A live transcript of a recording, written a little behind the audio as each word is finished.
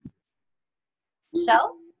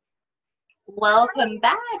So, welcome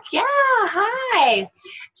back. Yeah, hi.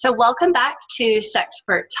 So, welcome back to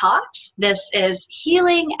Sexpert Talks. This is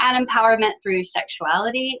healing and empowerment through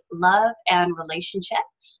sexuality, love, and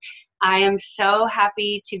relationships. I am so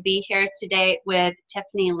happy to be here today with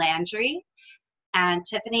Tiffany Landry. And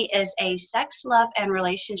Tiffany is a sex, love, and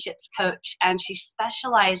relationships coach, and she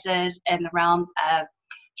specializes in the realms of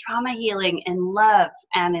trauma healing in love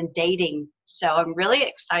and in dating. So I'm really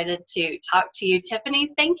excited to talk to you, Tiffany.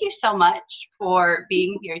 Thank you so much for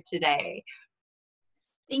being here today.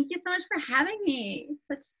 Thank you so much for having me.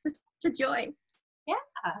 Such a joy. Yeah.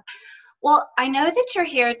 Well, I know that you're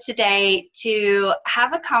here today to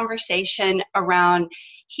have a conversation around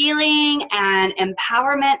healing and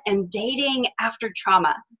empowerment and dating after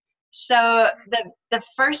trauma. So the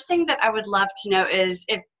first thing that I would love to know is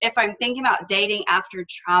if I'm thinking about dating after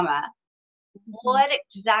trauma, what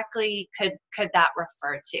exactly could that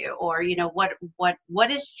refer to? Or, you know,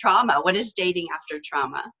 what is trauma? What is dating after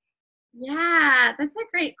trauma? Yeah, that's a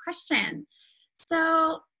great question.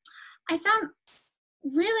 So I found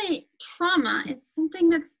really trauma is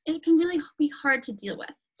something it can really be hard to deal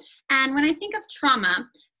with. And when I think of trauma,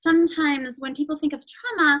 sometimes when people think of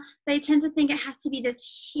trauma, they tend to think it has to be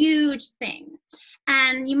this huge thing.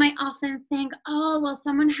 And you might often think, oh, well,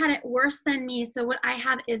 someone had it worse than me, so what I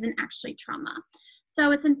have isn't actually trauma. So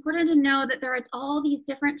it's important to know that there are all these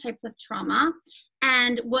different types of trauma,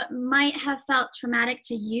 and what might have felt traumatic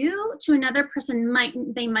to you, to another person,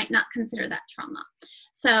 they might not consider that trauma.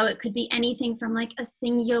 So it could be anything from like a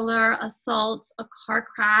singular assault, a car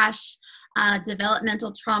crash,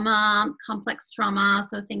 developmental trauma, complex trauma,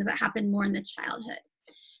 so things that happen more in the childhood.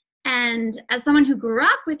 And as someone who grew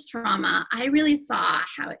up with trauma, I really saw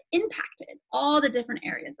how it impacted all the different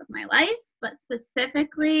areas of my life, but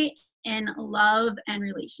specifically in love and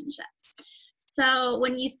relationships. So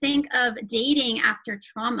when you think of dating after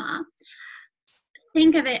trauma,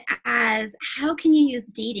 think of it as how can you use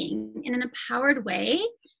dating in an empowered way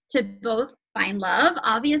to both find love,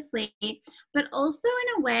 obviously, but also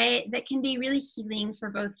in a way that can be really healing for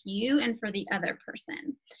both you and for the other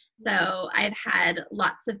person. So I've had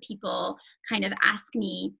lots of people kind of ask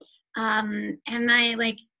me,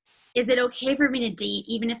 is it okay for me to date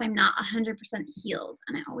even if I'm not 100% healed?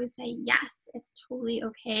 And I always say, yes, it's totally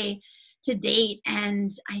okay to date. And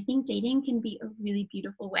I think dating can be a really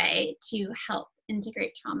beautiful way to help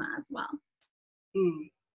integrate trauma as well.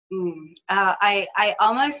 I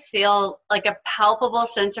almost feel like a palpable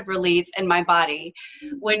sense of relief in my body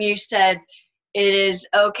when you said it is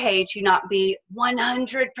okay to not be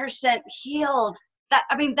 100% healed.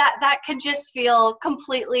 That could just feel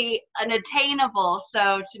completely unattainable.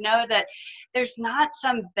 So to know that there's not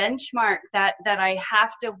some benchmark that I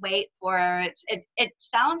have to wait for. It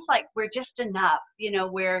sounds like we're just enough. You know,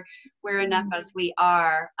 we're enough as we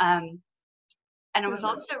are. And I was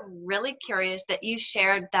also really curious that you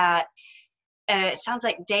shared that it sounds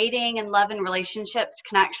like dating and love and relationships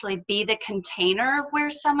can actually be the container where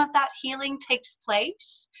some of that healing takes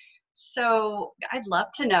place. So I'd love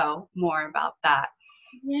to know more about that.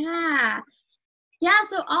 Yeah,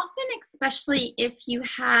 so often, especially if you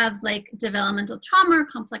have like developmental trauma or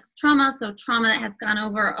complex trauma, so trauma that has gone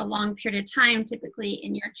over a long period of time, typically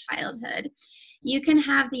in your childhood, you can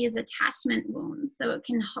have these attachment wounds. So it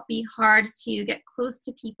can be hard to get close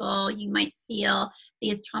to people. You might feel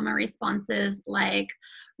these trauma responses like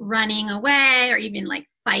running away or even like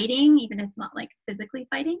fighting, even if it's not like physically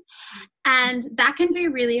fighting. And that can be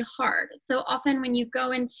really hard. So often when you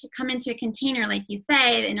come into a container, like you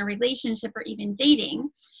say, in a relationship or even dating,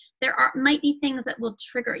 might be things that will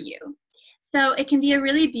trigger you. So it can be a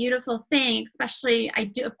really beautiful thing, especially I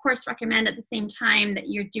do, of course, recommend at the same time that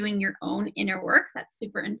you're doing your own inner work. That's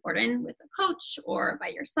super important with a coach or by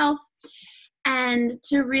yourself. And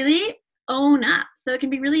to really own up. So it can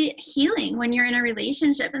be really healing when you're in a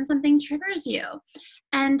relationship and something triggers you.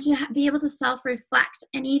 And to be able to self-reflect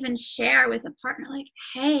and even share with a partner, like,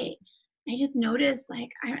 hey, I just noticed like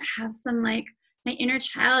I have some like my inner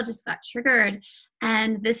child just got triggered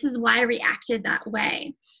and this is why I reacted that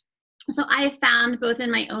way. So I found both in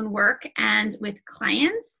my own work and with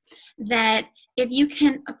clients that if you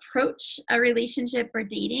can approach a relationship or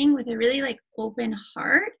dating with a really like open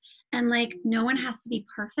heart and like no one has to be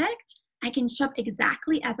perfect, I can show up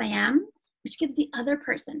exactly as I am, which gives the other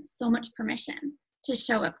person so much permission to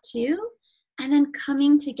show up too. And then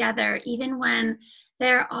coming together, even when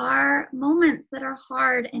there are moments that are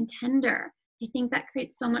hard and tender, I think that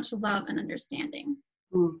creates so much love and understanding.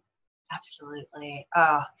 Absolutely.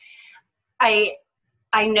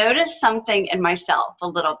 I noticed something in myself a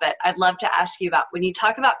little bit. I'd love to ask you about when you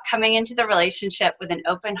talk about coming into the relationship with an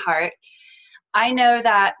open heart. I know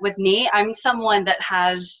that with me, I'm someone that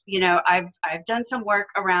has, I've done some work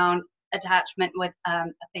around attachment with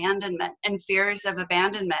abandonment and fears of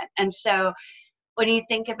abandonment. And so when you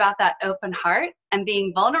think about that open heart and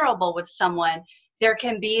being vulnerable with someone, there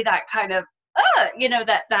can be that kind of,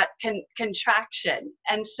 contraction.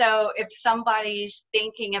 And so if somebody's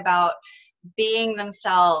thinking about being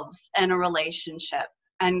themselves in a relationship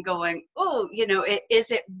and going, oh,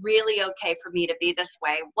 is it really okay for me to be this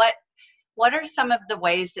way? What are some of the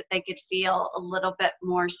ways that they could feel a little bit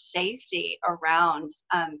more safety around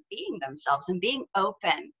being themselves and being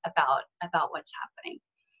open about what's happening?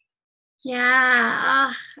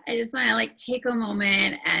 Yeah, I just want to like take a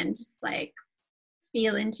moment and just like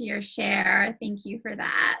feel into your share. Thank you for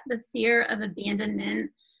that. The fear of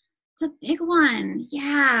abandonment, it's a big one.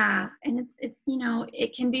 Yeah. And it's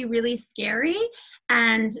it can be really scary.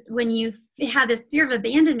 And when you have this fear of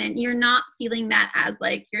abandonment, you're not feeling that as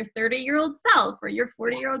like your 30-year-old self or your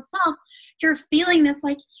 40-year-old self. You're feeling this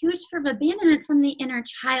like huge fear of abandonment from the inner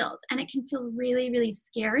child. And it can feel really, really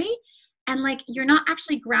scary. And like you're not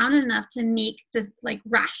actually grounded enough to make this like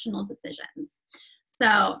rational decisions.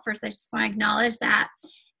 So first, I just want to acknowledge that.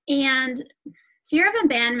 And fear of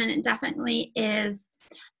abandonment definitely is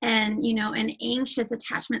an anxious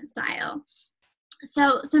attachment style.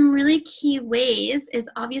 So some really key ways is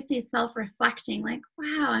obviously self-reflecting, like,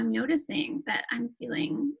 wow, I'm noticing that I'm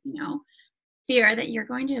feeling, fear that you're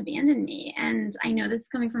going to abandon me. And I know this is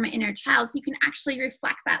coming from my inner child. So you can actually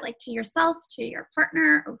reflect that like to yourself, to your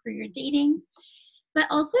partner, or who you're dating. But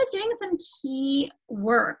also doing some key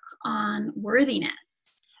work on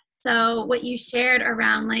worthiness. So what you shared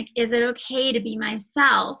around like, is it okay to be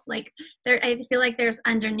myself? Like I feel like there's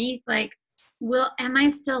underneath like, am I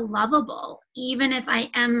still lovable even if I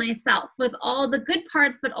am myself with all the good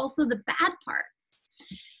parts, but also the bad parts?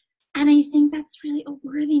 And I think that's really a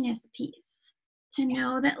worthiness piece to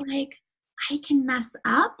know that like, I can mess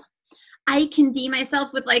up. I can be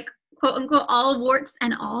myself with like, quote unquote, all warts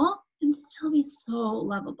and all, and still be so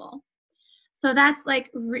lovable. So that's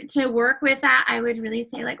like to work with that, I would really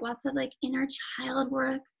say like lots of like inner child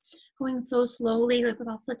work, going so slowly, like with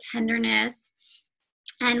lots of tenderness,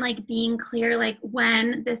 and like being clear, like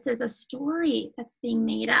when this is a story that's being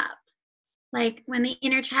made up, like when the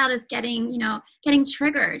inner child is getting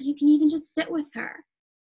triggered, you can even just sit with her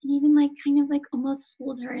and even like kind of like almost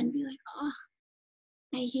hold her and be like, oh,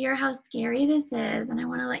 I hear how scary this is. And I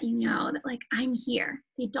want to let you know that like, I'm here.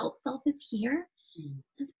 The adult self is here.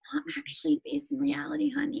 It's not actually based in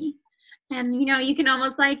reality, honey. And, you can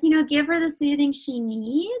almost like, give her the soothing she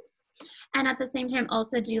needs. And at the same time,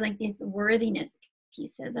 also do like these worthiness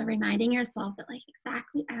pieces of reminding yourself that like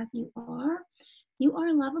exactly as you are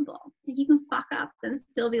lovable. You can fuck up and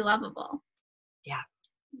still be lovable. Yeah.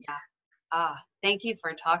 Thank you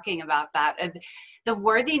for talking about that. The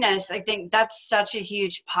worthiness, I think that's such a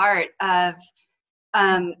huge part of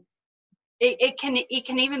it can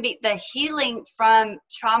even be the healing from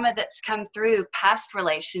trauma that's come through past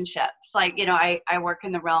relationships. Like, I work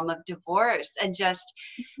in the realm of divorce and just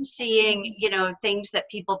seeing, things that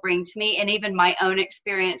people bring to me and even my own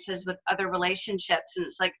experiences with other relationships. And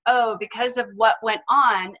it's like, oh, because of what went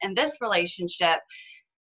on in this relationship,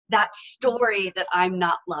 that story that I'm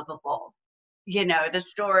not lovable, the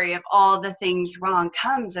story of all the things wrong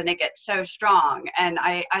comes and it gets so strong. And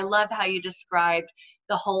I love how you described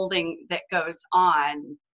the holding that goes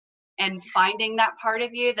on and finding that part of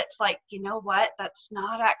you that's like, you know what, that's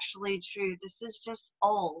not actually true. This is just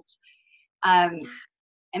old. And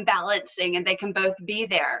balancing, and they can both be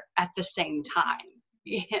there at the same time,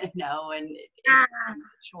 and it's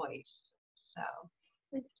a choice. So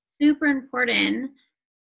it's super important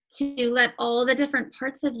to let all the different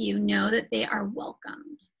parts of you know that they are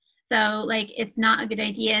welcomed. So like, it's not a good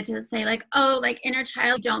idea to say like, oh, like inner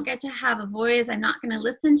child, don't get to have a voice. I'm not going to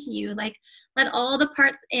listen to you. Like, let all the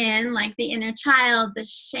parts in, like the inner child, the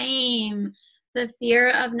shame, the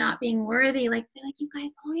fear of not being worthy, like say like, you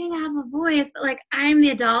guys all get to have a voice, but like, I'm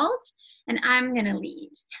the adult and I'm going to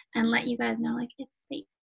lead and let you guys know like it's safe.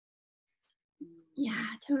 Yeah,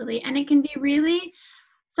 totally. And it can be really,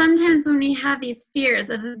 sometimes when we have these fears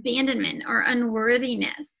of abandonment or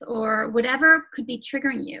unworthiness or whatever could be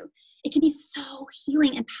triggering you, it can be so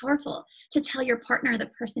healing and powerful to tell your partner, the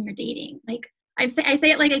person you're dating. Like I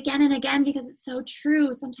say it like again and again because it's so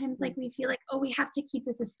true. Sometimes like we feel like, oh, we have to keep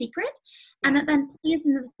this a secret. And that then plays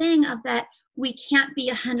into the thing of that we can't be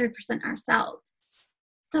 100% ourselves.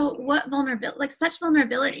 So what vulnerability, like such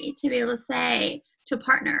vulnerability to be able to say to a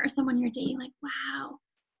partner or someone you're dating, like, wow,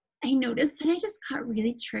 I noticed that I just got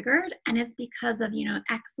really triggered and it's because of,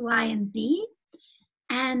 X, Y, and Z.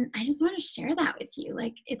 And I just want to share that with you.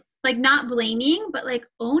 Like, it's like not blaming, but like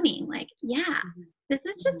owning, like, yeah, this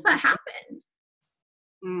is just what happened.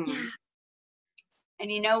 Mm. Yeah.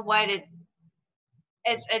 And you know what?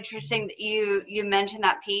 It's interesting that you mentioned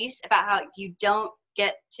that piece about how you don't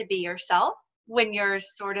get to be yourself when you're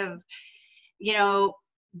sort of,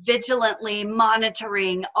 vigilantly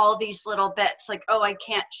monitoring all these little bits, like, oh, I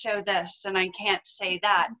can't show this and I can't say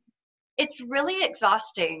that. It's really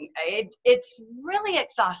exhausting. It's really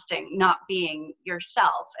exhausting not being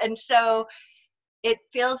yourself. And so it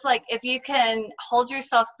feels like if you can hold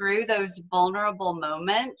yourself through those vulnerable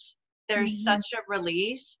moments, there's such a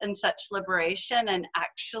release and such liberation and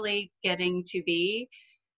actually getting to be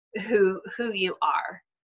who you are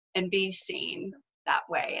and be seen that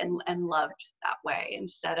way and loved that way,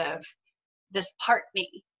 instead of this part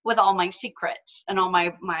me with all my secrets and all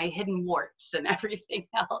my hidden warts and everything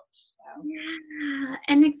else. So. Yeah.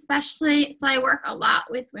 And especially, so I work a lot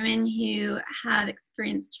with women who have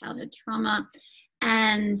experienced childhood trauma.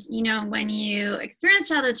 And, when you experience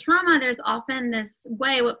childhood trauma, there's often this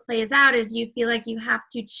way what plays out is you feel like you have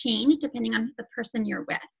to change depending on the person you're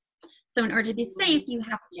with. So in order to be safe, you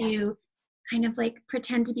have to kind of like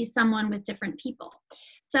pretend to be someone with different people.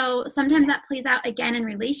 So sometimes that plays out again in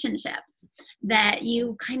relationships, that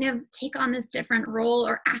you kind of take on this different role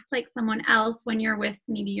or act like someone else when you're with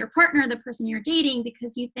maybe your partner, the person you're dating,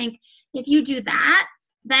 because you think if you do that,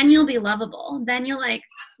 then you'll be lovable. Then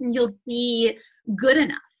you'll be good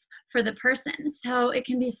enough for the person. So it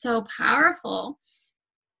can be so powerful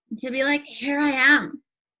to be like, here I am,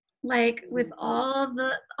 like with all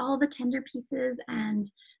the tender pieces, and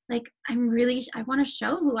like I want to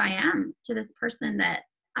show who I am to this person that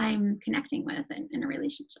I'm connecting with in a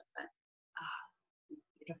relationship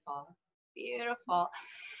with. Oh, beautiful.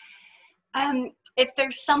 If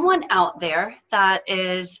there's someone out there that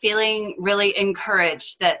is feeling really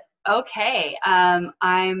encouraged that, okay, I'm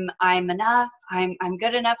enough, I'm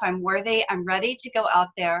good enough, I'm worthy, I'm ready to go out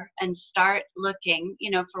there and start looking,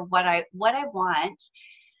 for what I want,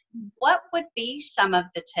 what would be some of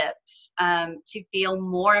the tips to feel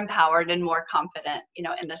more empowered and more confident,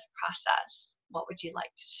 in this process? What would you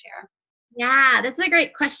like to share? Yeah, that's a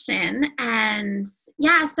great question. And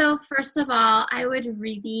yeah, so first of all, I would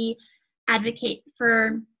really advocate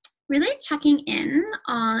for really checking in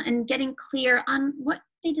on and getting clear on what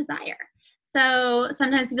they desire. So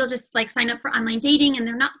sometimes people just like sign up for online dating and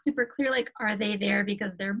they're not super clear, like, are they there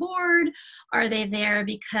because they're bored? Are they there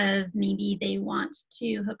because maybe they want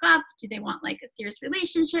to hook up? Do they want like a serious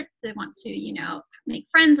relationship? Do they want to, make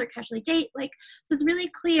friends or casually date? Like, so it's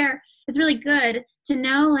really clear. It's really good to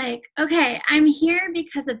know, like, okay, I'm here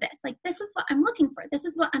because of this. Like, this is what I'm looking for. This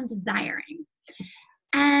is what I'm desiring.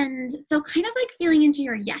 And so kind of like feeling into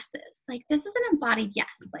your yeses, like this is an embodied yes,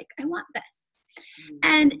 like I want this.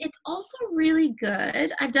 And it's also really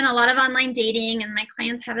good. I've done a lot of online dating and my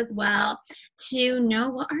clients have as well, to know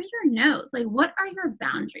what are your no's, like what are your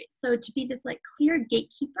boundaries? So to be this like clear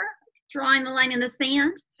gatekeeper, drawing the line in the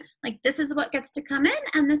sand, like this is what gets to come in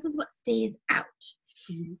and this is what stays out.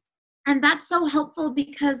 Mm-hmm. And that's so helpful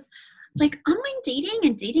because like online dating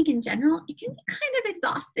and dating in general, it can be kind of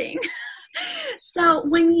exhausting. So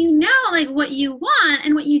when you know like what you want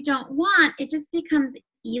and what you don't want, it just becomes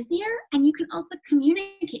easier, and you can also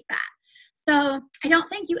communicate that. So I don't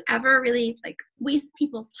think you ever really like waste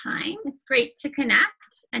people's time. It's great to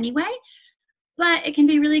connect anyway, but it can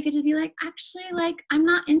be really good to be like, actually, like I'm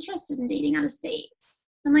not interested in dating out of state.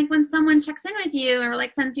 And like when someone checks in with you or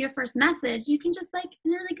like sends you a first message, you can just like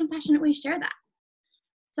in a really compassionate way share that.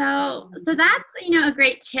 So that's, a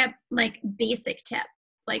great tip, like basic tip,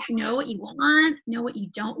 like know what you want, know what you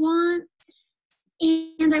don't want.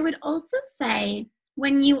 And I would also say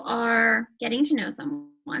when you are getting to know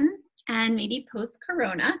someone and maybe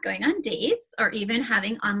post-corona, going on dates or even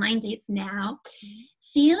having online dates now,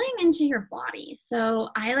 feeling into your body. So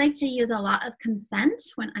I like to use a lot of consent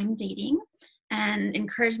when I'm dating and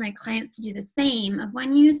encourage my clients to do the same, of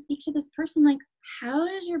when you speak to this person, like, how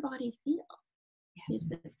does your body feel?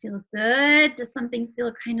 Does it feel good? Does something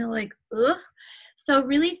feel kind of like, ugh? So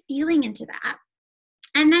really feeling into that.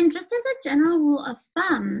 And then just as a general rule of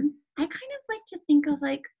thumb, I kind of like to think of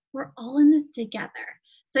like, we're all in this together.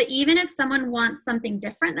 So even if someone wants something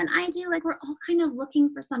different than I do, like we're all kind of looking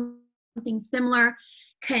for something similar,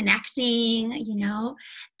 connecting,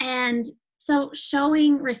 and so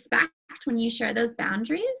showing respect when you share those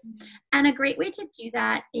boundaries. And a great way to do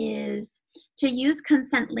that is to use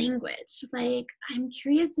consent language. Like, I'm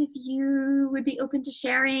curious if you would be open to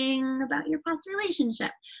sharing about your past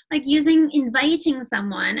relationship. Like inviting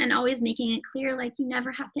someone and always making it clear, like you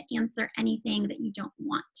never have to answer anything that you don't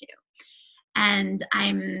want to. And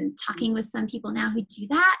I'm talking with some people now who do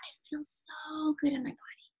that. It feels so good in my body.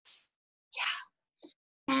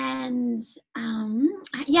 And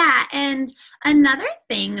yeah, and another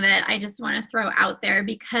thing that I just want to throw out there,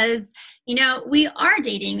 because, you know, we are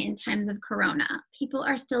dating in times of Corona. People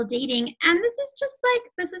are still dating, and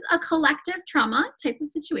this is a collective trauma type of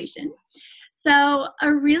situation. So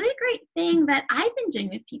a really great thing that I've been doing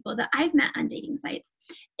with people that I've met on dating sites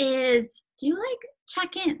is do like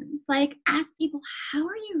check-ins, like ask people, how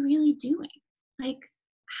are you really doing? Like,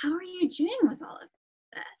 how are you doing with all of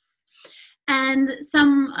this? And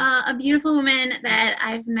a beautiful woman that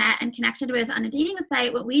I've met and connected with on a dating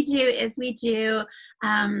site, what we do is we do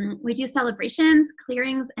celebrations,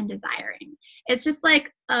 clearings, and desiring. It's just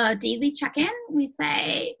like a daily check-in. We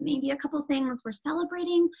say maybe a couple things we're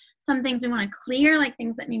celebrating, some things we want to clear, like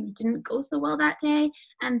things that maybe didn't go so well that day,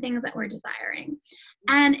 and things that we're desiring.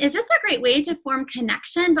 And it's just a great way to form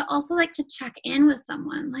connection, but also like to check in with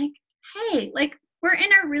someone like, hey, like we're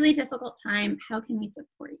in a really difficult time. How can we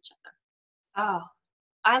support each other? Oh,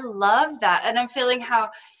 I love that. And I'm feeling how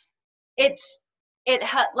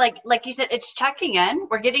like you said, it's checking in,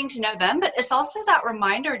 we're getting to know them, but it's also that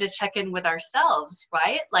reminder to check in with ourselves,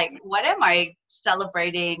 right? Like, what am I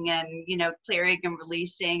celebrating and, you know, clearing and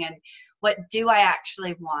releasing, and what do I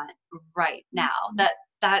actually want right now?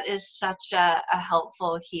 That is such a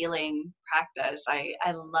helpful healing practice.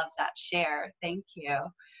 I love that share. Thank you.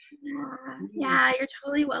 Yeah, you're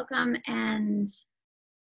totally welcome. And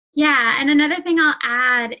yeah, and another thing I'll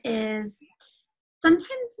add is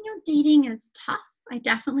sometimes, you know, dating is tough. I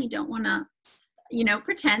definitely don't want to, you know,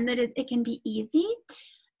 pretend that it can be easy.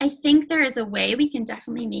 I think there is a way we can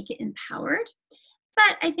definitely make it empowered.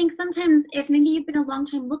 But I think sometimes if maybe you've been a long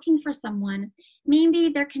time looking for someone, maybe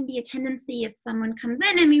there can be a tendency if someone comes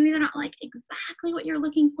in and maybe they're not like exactly what you're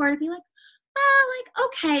looking for, to be like, like,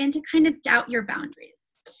 okay, and to kind of doubt your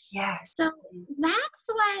boundaries. Yeah. So that's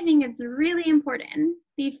why I think it's really important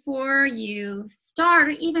before you start,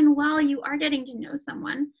 or even while you are getting to know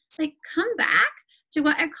someone, like come back to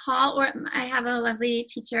what I call, or I have a lovely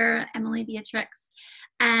teacher, Emily Beatrix,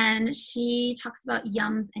 and she talks about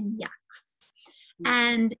yums and yucks.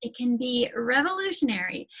 And it can be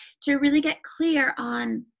revolutionary to really get clear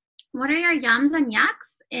on what are your yums and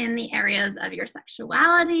yucks in the areas of your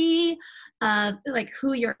sexuality, of like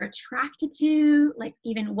who you're attracted to, like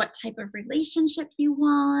even what type of relationship you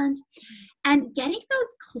want. And getting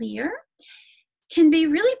those clear can be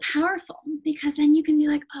really powerful, because then you can be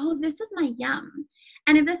like, oh, this is my yum.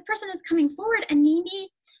 And if this person is coming forward and maybe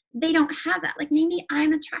they don't have that, like maybe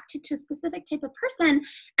I'm attracted to a specific type of person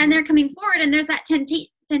and they're coming forward and there's that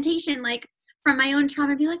temptation, like from my own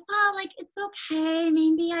trauma, to be like, well, like it's okay,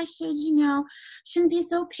 maybe I should, you know, shouldn't be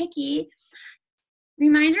so picky.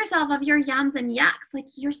 Remind yourself of your yums and yucks. Like,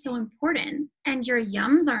 you're so important and your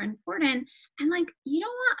yums are important, and like you don't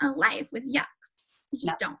want a life with yucks. You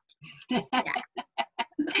just don't.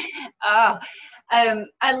 Oh,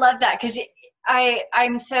 I love that, because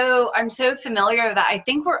I'm so familiar with that. I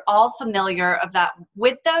think we're all familiar of that,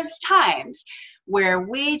 with those times where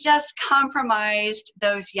we just compromised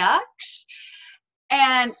those yucks,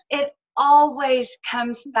 and it always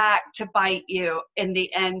comes back to bite you in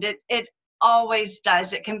the end. It always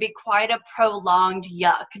does. It can be quite a prolonged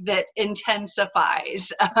yuck that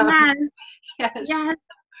intensifies. Yes.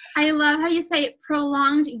 I love how you say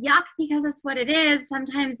prolonged yuck, because that's what it is.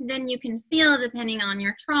 Sometimes then you can feel, depending on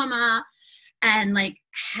your trauma and like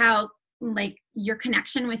how, like your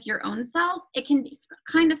connection with your own self, it can be,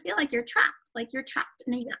 kind of feel like you're trapped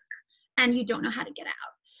in a yuck and you don't know how to get out.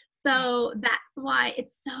 So that's why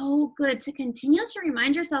it's so good to continue to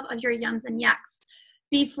remind yourself of your yums and yucks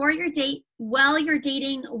before your date, while you're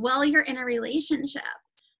dating, while you're in a relationship.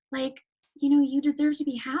 Like, you know, you deserve to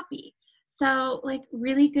be happy. So like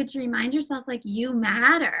really good to remind yourself, like, you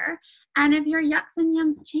matter. And if your yucks and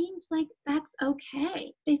yums change, like that's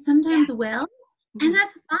okay. They sometimes will, and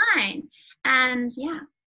that's fine. And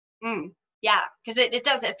yeah, because it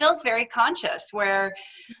does, it feels very conscious, where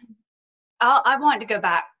I want to go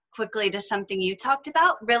back quickly to something you talked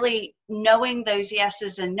about, really knowing those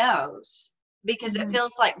yeses and nos, because it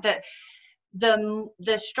feels like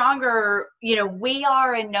the stronger, you know, we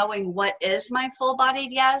are in knowing what is my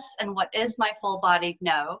full-bodied yes and what is my full-bodied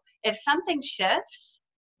no. If something shifts,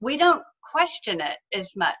 we don't question it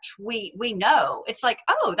as much. We know it's like,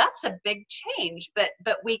 oh, that's a big change, but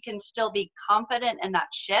we can still be confident in that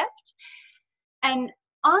shift. And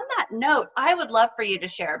on that note, I would love for you to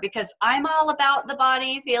share, because I'm all about the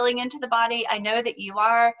body, feeling into the body. I know that you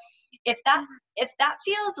are. If that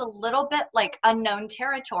feels a little bit like unknown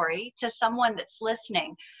territory to someone that's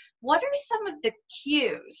listening, what are some of the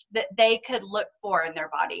cues that they could look for in their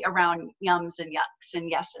body around yums and yucks and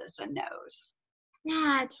yeses and nos?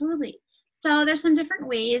 Yeah, totally. So there's some different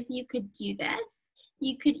ways you could do this.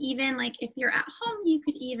 You could even, like, if you're at home, you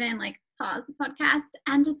could even like pause the podcast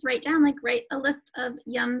and just write a list of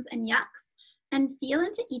yums and yucks and feel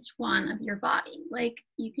into each one of your body. Like,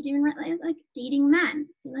 you could even write like dating men,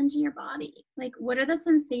 feel into your body. Like, what are the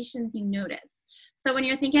sensations you notice? So when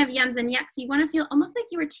you're thinking of yums and yucks, you want to feel almost like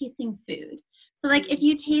you were tasting food. So like if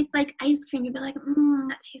you taste like ice cream, you'd be like,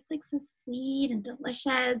 that tastes like so sweet and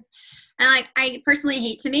delicious. And like, I personally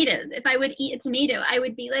hate tomatoes. If I would eat a tomato, I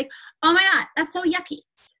would be like, oh my God, that's so yucky.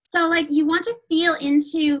 So like, you want to feel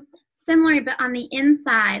into similar, but on the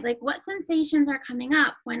inside, like what sensations are coming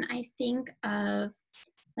up when I think of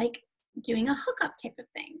like doing a hookup type of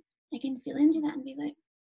thing. I can feel into that and be like,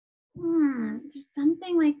 there's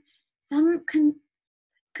something like some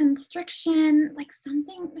constriction, like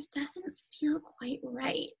something that doesn't feel quite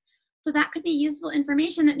right. So that could be useful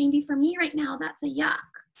information that maybe for me right now, that's a yuck.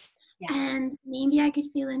 Yeah. And maybe I could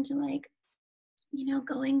feel into like,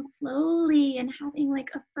 going slowly and having like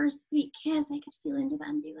a first sweet kiss. I could feel into that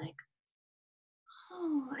and be like,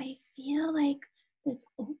 oh, I feel like this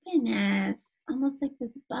openness, almost like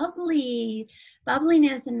this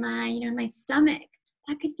bubbliness in my, my stomach.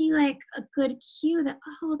 That could be like a good cue that,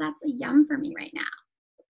 oh, that's a yum for me right now.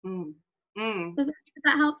 Does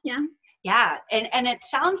that help? Yeah. Yeah. And it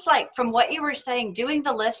sounds like from what you were saying, doing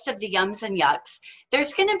the list of the yums and yucks,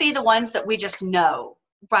 there's going to be the ones that we just know,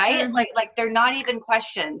 right? Mm-hmm. Like they're not even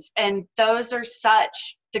questions. And those are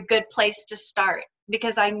such the good place to start,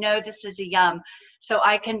 because I know this is a yum. So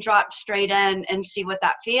I can drop straight in and see what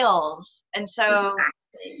that feels. And so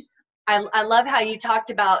exactly. I love how you talked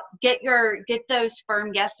about get those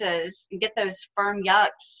firm yeses and get those firm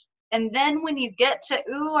yucks. And then when you get to,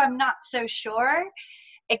 ooh, I'm not so sure,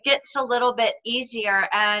 it gets a little bit easier.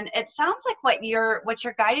 And it sounds like what you're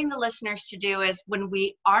guiding the listeners to do is when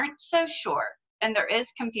we aren't so sure and there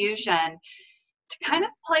is confusion, to kind of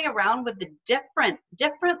play around with the different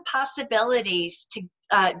possibilities to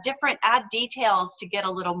add details to get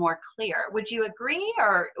a little more clear. Would you agree,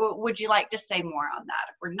 or would you like to say more on that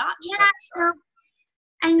if we're not so sure?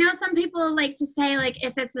 I know some people like to say, like,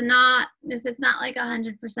 if it's not like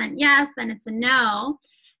 100% yes, then it's a no.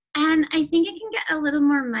 And I think it can get a little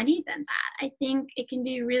more muddy than that. I think it can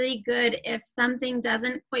be really good if something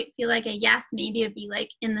doesn't quite feel like a yes, maybe it'd be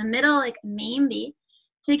like in the middle, like maybe,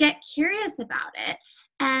 to get curious about it.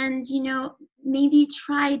 And, maybe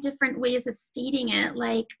try different ways of stating it.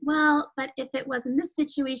 Like, well, but if it was in this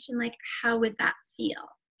situation, like, how would that feel?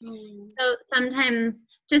 So sometimes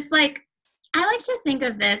just like, I like to think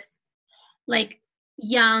of this like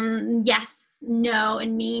yum, yes, no,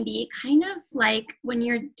 and maybe, kind of like when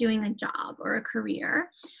you're doing a job or a career.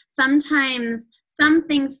 Sometimes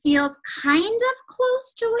something feels kind of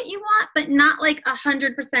close to what you want, but not like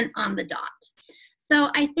 100% on the dot.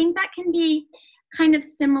 So I think that can be kind of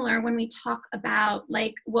similar when we talk about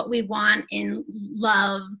like what we want in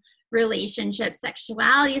love, relationship,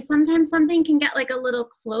 sexuality. Sometimes something can get like a little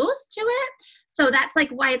close to it. So that's like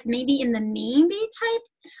why it's maybe in the maybe type,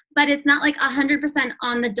 but it's not like 100%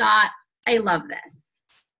 on the dot. I love this.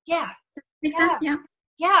 Yeah. Makes sense? Yeah.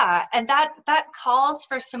 Yeah. And that calls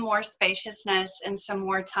for some more spaciousness and some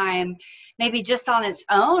more time, maybe just on its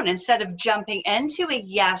own, instead of jumping into a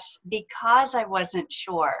yes because I wasn't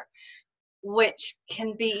sure, which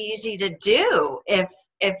can be easy to do if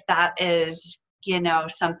that is,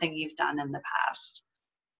 something you've done in the past.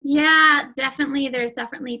 Yeah, definitely. There's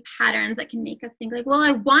definitely patterns that can make us think like, well,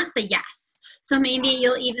 I want the yes. So maybe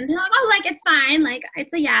you'll even be like, oh, like, it's fine. Like,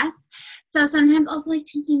 it's a yes. So sometimes also like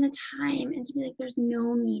taking the time and to be like, there's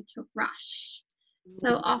no need to rush.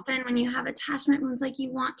 So often when you have attachment wounds, like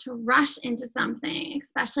you want to rush into something,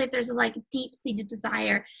 especially if there's a like deep-seated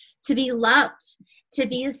desire to be loved, to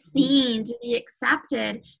be seen, to be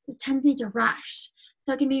accepted. This tendency to rush.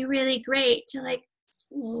 So it can be really great to like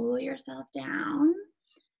slow yourself down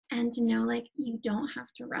and to know like you don't have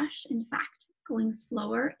to rush. In fact, going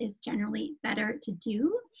slower is generally better to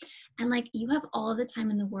do. And like you have all the time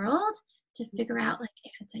in the world to figure out like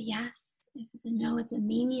if it's a yes, if it's a no, it's a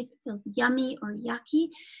maybe, if it feels yummy or yucky.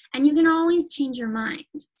 And you can always change your mind.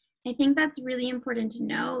 I think that's really important to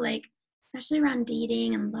know, like, especially around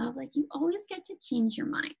dating and love, like you always get to change your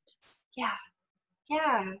mind. Yeah.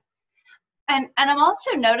 Yeah. And I'm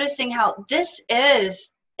also noticing how this is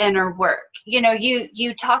inner work.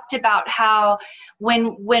 You talked about how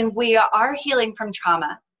when we are healing from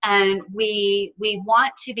trauma and we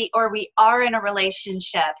want to be, or we are in a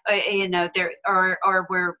relationship, there, or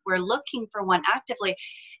we're looking for one actively,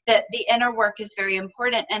 that the inner work is very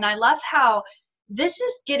important. And I love how this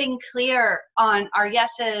is getting clear on our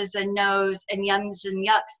yeses and nos and yums and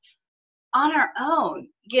yucks on our own,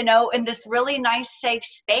 in this really nice, safe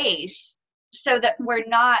space, so that we're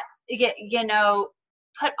not,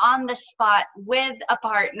 put on the spot with a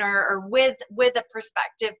partner or with a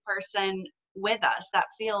prospective person with us. That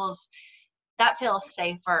feels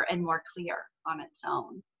safer and more clear on its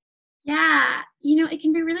own. Yeah, it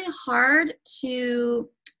can be really hard to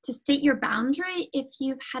state your boundary if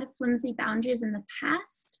you've had flimsy boundaries in the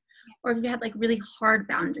past, or if you had like really hard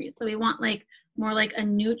boundaries. So we want like more like a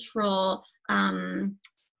neutral,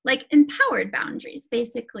 like empowered boundaries,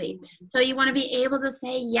 basically. So you want to be able to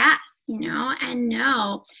say yes, and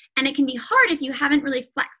no. And it can be hard if you haven't really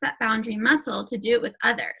flexed that boundary muscle to do it with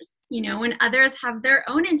others, when others have their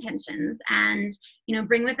own intentions and,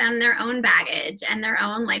 bring with them their own baggage and their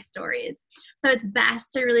own life stories. So it's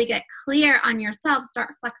best to really get clear on yourself, start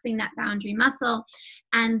flexing that boundary muscle.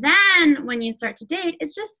 And then when you start to date,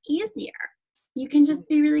 it's just easier. You can just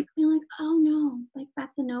be really clear, like, oh no, like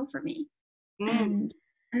that's a no for me.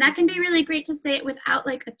 And that can be really great to say it without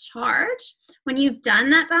like a charge. When you've done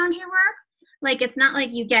that boundary work, like it's not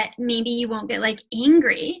like maybe you won't get like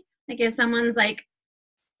angry. Like if someone's like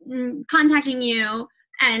contacting you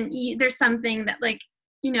and there's something that like,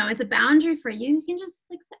 it's a boundary for you, you can just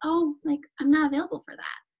like say, oh, like I'm not available for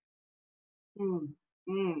that.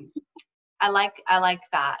 I like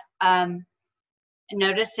that.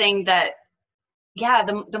 Noticing that,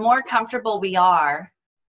 the more comfortable we are,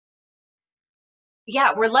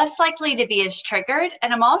 we're less likely to be as triggered.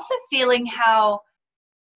 And I'm also feeling how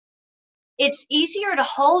it's easier to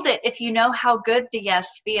hold it if you know how good the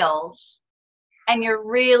yes feels, and you're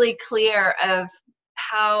really clear of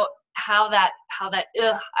how that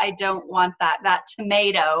I don't want that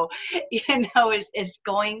tomato, is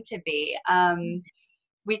going to be.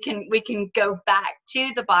 We can go back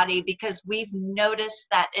to the body because we've noticed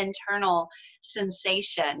that internal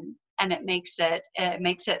sensation, and it makes it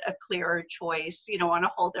a clearer choice, on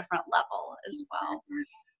a whole different level as well.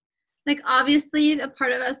 Like obviously a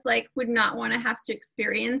part of us like would not want to have to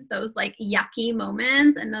experience those like yucky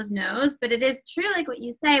moments and those no's, but it is true, like what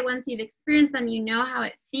you say, once you've experienced them, how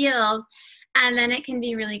it feels, and then it can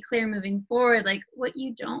be really clear moving forward, like what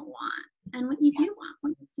you don't want and what you do want,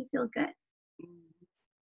 what makes you feel good.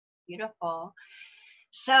 Beautiful.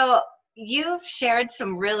 So you've shared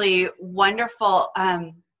some really wonderful,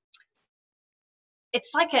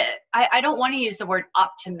 it's like I don't want to use the word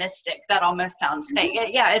optimistic. That almost sounds fake.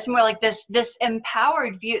 Yeah, it's more like this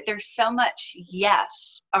empowered view. There's so much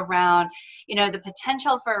yes around, the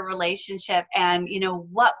potential for a relationship, and,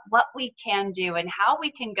 what we can do and how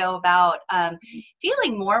we can go about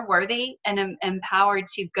feeling more worthy and empowered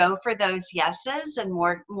to go for those yeses and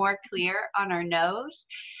more clear on our no's.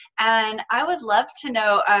 And I would love to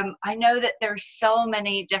know, I know that there's so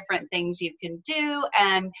many different things you can do,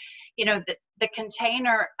 and, the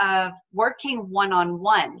container of working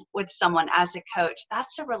one-on-one with someone as a coach,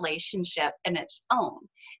 that's a relationship in its own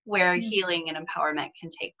where healing and empowerment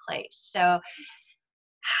can take place. So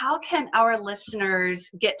how can our listeners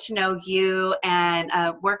get to know you and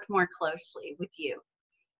work more closely with you?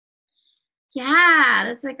 Yeah,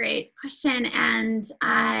 that's a great question. And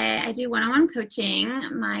I do one-on-one coaching.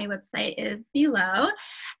 My website is below.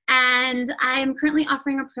 And I'm currently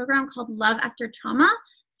offering a program called Love After Trauma.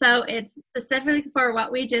 So it's specifically for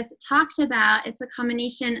what we just talked about. It's a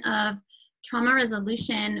combination of trauma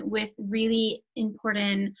resolution with really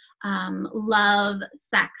important love,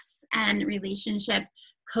 sex, and relationship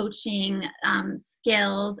coaching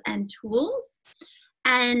skills and tools.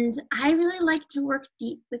 And I really like to work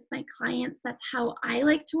deep with my clients. That's how I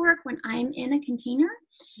like to work when I'm in a container.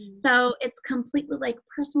 So it's completely like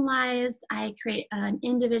personalized. I create an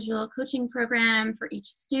individual coaching program for each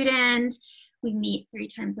student. We meet 3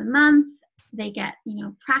 times a month. They get,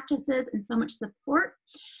 practices and so much support.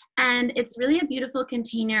 And it's really a beautiful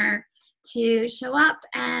container to show up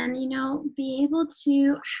and, be able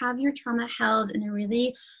to have your trauma held in a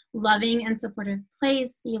really loving and supportive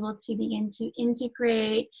place, be able to begin to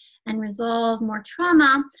integrate and resolve more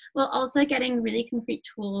trauma, while also getting really concrete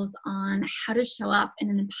tools on how to show up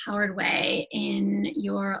in an empowered way in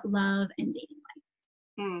your love and dating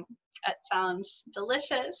life. That sounds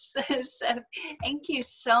delicious. So thank you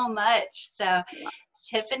so much. So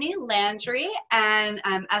Tiffany Landry, and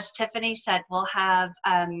as Tiffany said, we'll have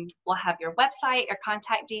your website, your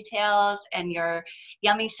contact details, and your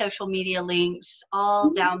yummy social media links all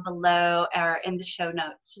down below or in the show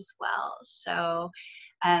notes as well. So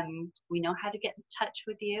we know how to get in touch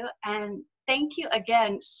with you. And thank you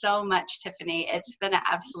again so much, Tiffany. It's been an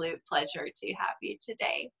absolute pleasure to have you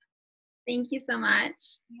today. Thank you so much.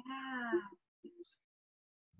 Yeah.